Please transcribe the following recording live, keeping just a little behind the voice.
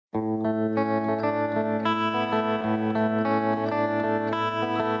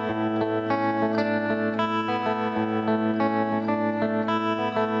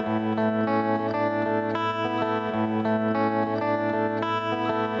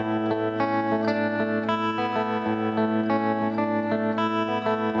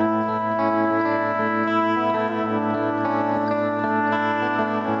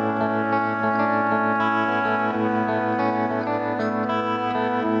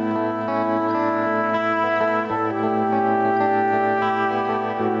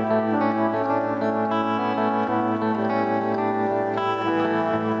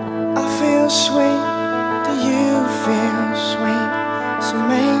sweet? Do you feel sweet? It's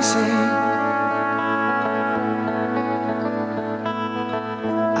amazing.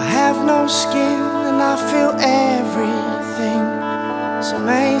 I have no skin and I feel everything. It's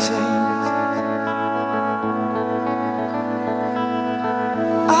amazing.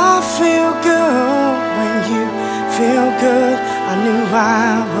 I feel good when you feel good. I knew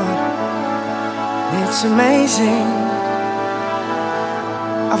I would. It's amazing.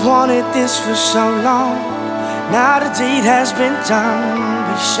 I've wanted this for so long. Now the deed has been done.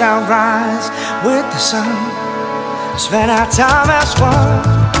 We shall rise with the sun, spend our time as one.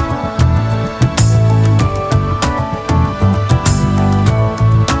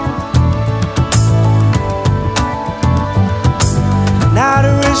 Now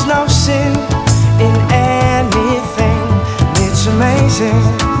there is no sin in anything. It's amazing.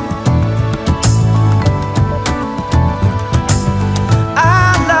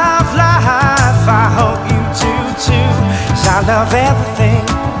 I love everything,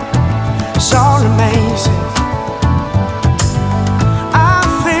 it's all amazing. I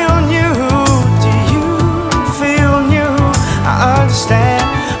feel new, do you feel new? I understand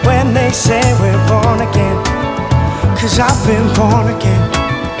when they say we're born again, 'cause I've been born again.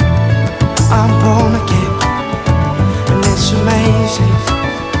 I'm born again, and it's amazing.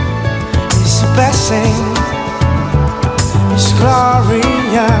 It's the best thing. It's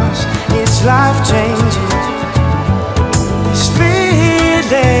glorious, it's life-changing. This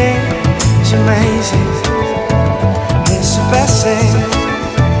feeling is amazing. It's the best thing.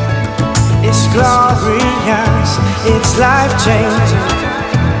 It's glorious. It's life-changing.